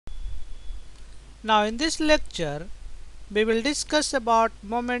Now in this lecture we will discuss about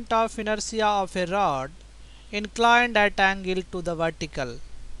moment of inertia of a rod inclined at angle to the vertical.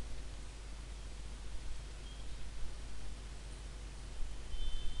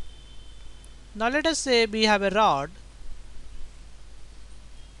 Now let us say we have a rod.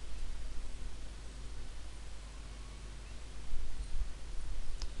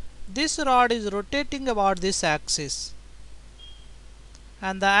 This rod is rotating about this axis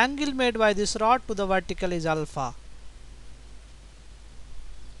and the angle made by this rod to the vertical is alpha.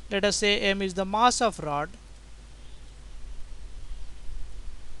 Let us say m is the mass of rod,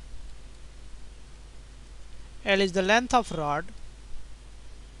 L is the length of rod,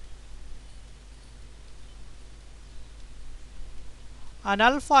 and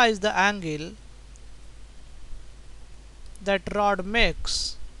alpha is the angle that rod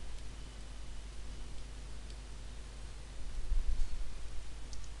makes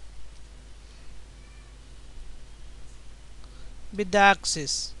with the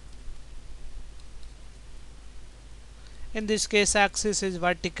axis. In this case axis is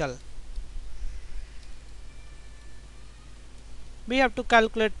vertical. We have to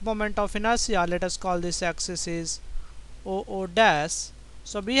calculate moment of inertia. Let us call this axis is OO dash.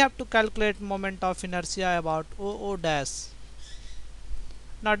 So we have to calculate moment of inertia about OO dash.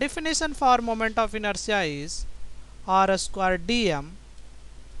 Now definition for moment of inertia is r square dm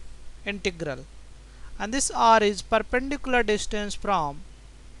integral, and this r is perpendicular distance from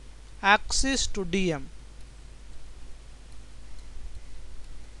axis to dm.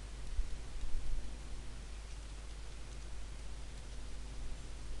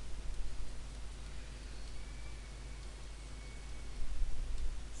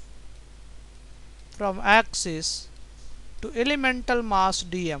 From axis to elemental mass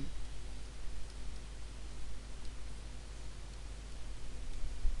dm.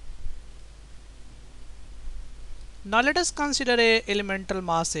 Now let us consider a elemental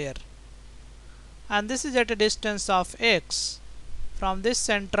mass here, and this is at a distance of x from this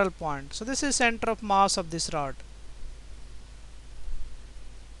central point. So this is center of mass of this rod.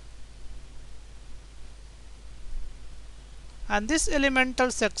 And this elemental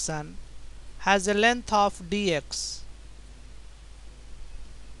section has a length of dx.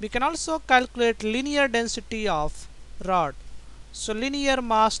 We can also calculate linear density of rod. So linear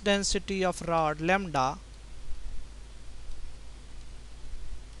mass density of rod lambda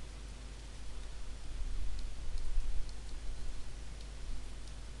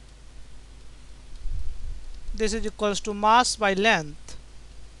this is equals to mass by length.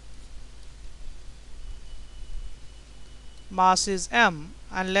 Mass is m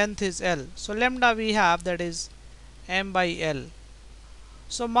and length is L. So lambda we have, that is m by L.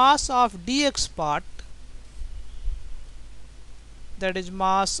 So mass of dx part, that is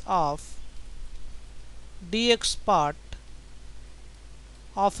mass of dx part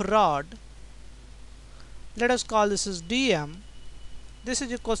of rod, let us call this as dm. This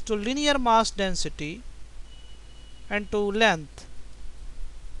is equals to linear mass density and to length.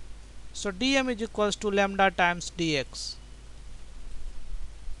 So dm is equals to lambda times dx.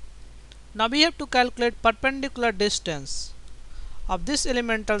 Now we have to calculate perpendicular distance of this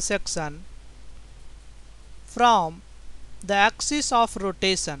elemental section from the axis of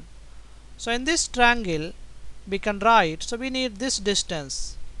rotation. So in this triangle we can write, so we need this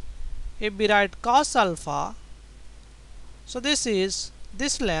distance. If we write cos alpha, so this is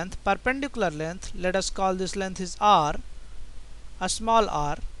this length, perpendicular length, let us call this length is r, a small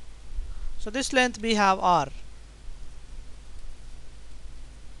r. So this length we have r.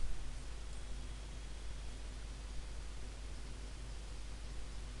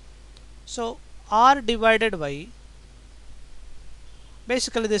 So r divided by,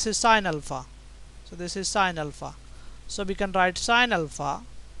 basically this is sin alpha. So this is sin alpha. So we can write sin alpha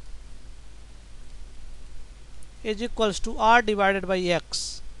is equals to r divided by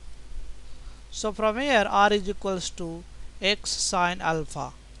x. So from here r is equals to x sin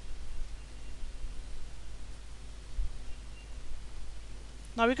alpha.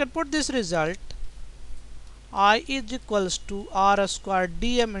 Now we can put this result, I is equals to r square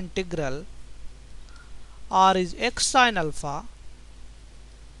dm integral, r is x sin alpha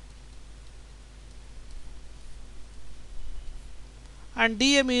and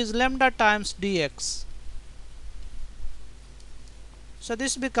dm is lambda times dx. So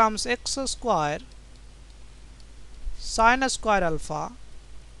this becomes x square sin square alpha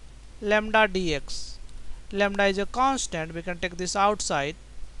lambda dx. Lambda is a constant, we can take this outside.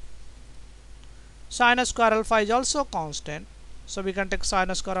 Sin square alpha is also constant, so we can take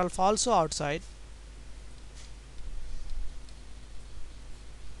sin square alpha also outside.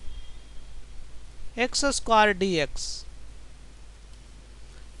 x square dx.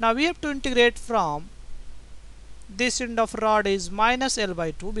 Now we have to integrate from this end of rod is minus L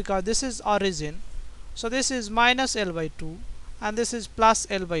by 2 because this is origin. So this is minus L by 2 and this is plus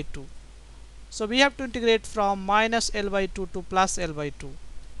L by 2. So we have to integrate from minus L by 2 to plus L by 2.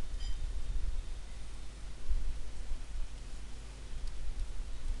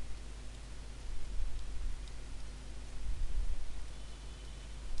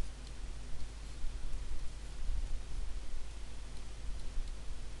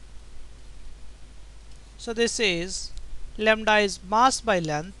 So this is lambda is mass by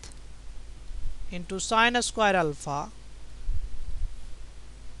length into sine square alpha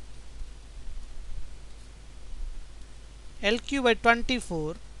LQ by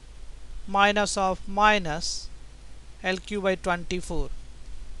 24 minus of minus LQ by 24.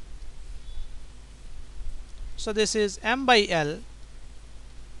 So this is m by L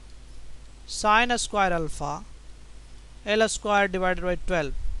sine square alpha L square divided by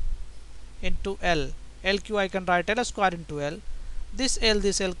 12 into L. LQ I can write L square into L. This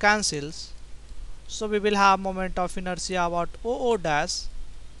L cancels. So we will have moment of inertia about OO dash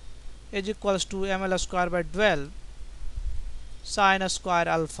is equals to ml square by 12 sine square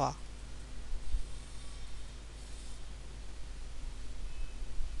alpha.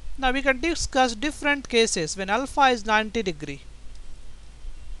 Now we can discuss different cases when alpha is 90 degree.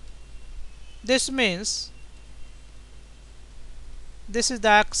 This means this is the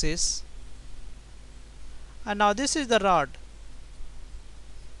axis and now this is the rod.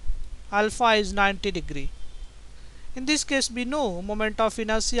 Alpha is 90 degree. In this case we know moment of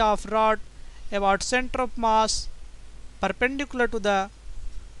inertia of rod about center of mass perpendicular to the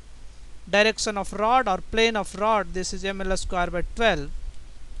direction of rod or plane of rod. This is ml square by 12.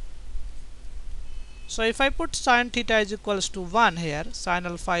 So if I put sin theta is equals to 1 here, sin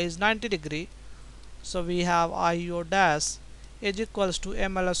alpha is 90 degree. So we have IO dash is equals to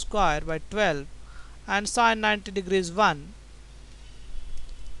ml square by 12 and sin 90 degree is 1.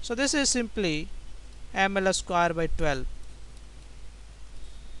 So this is simply ml square by 12.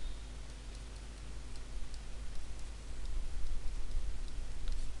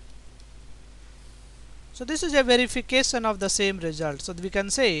 So this is a verification of the same result. So we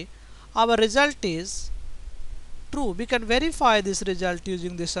can say our result is true. We can verify this result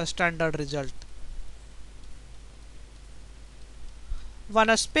using this standard result.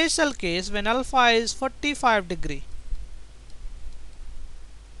 One special case when alpha is 45 degree.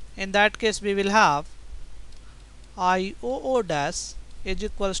 In that case we will have IOO dash is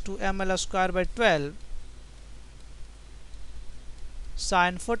equals to ml square by 12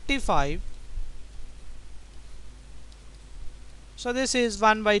 sin 45. So this is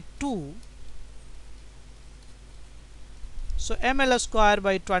 1 by 2. So ml square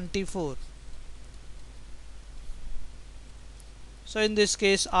by 24. So in this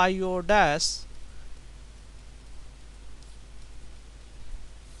case IO dash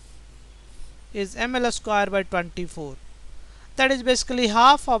is ml square by 24. That is basically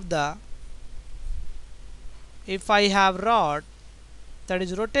half of the, if I have rod that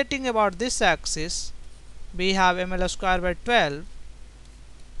is rotating about this axis, we have ml square by 12,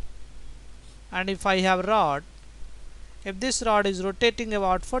 and if I have rod, if this rod is rotating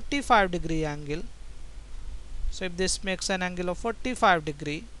about 45 degree angle, so if this makes an angle of 45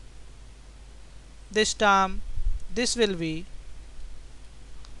 degree, this term, this will be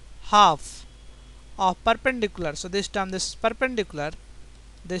half of perpendicular. So this term, this is perpendicular,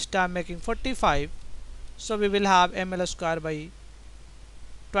 this term making 45. So we will have ml square by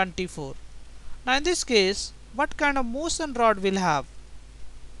 24. Now in this case, what kind of motion rod will have?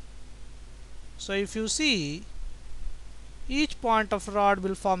 So if you see, each point of rod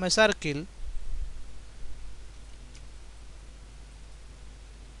will form a circle.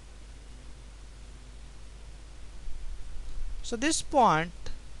 So this point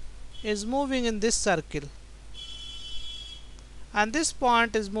is moving in this circle and this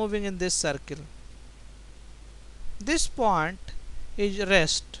point is moving in this circle. This point is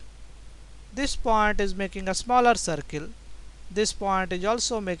rest. This point is making a smaller circle. This point is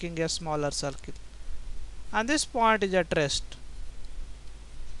also making a smaller circle. And this point is at rest.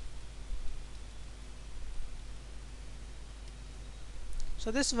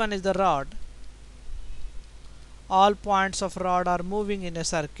 So this one is the rod. All points of rod are moving in a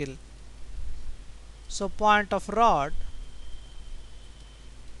circle. So point of rod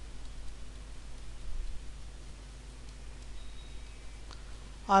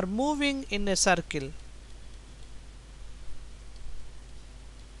are moving in a circle.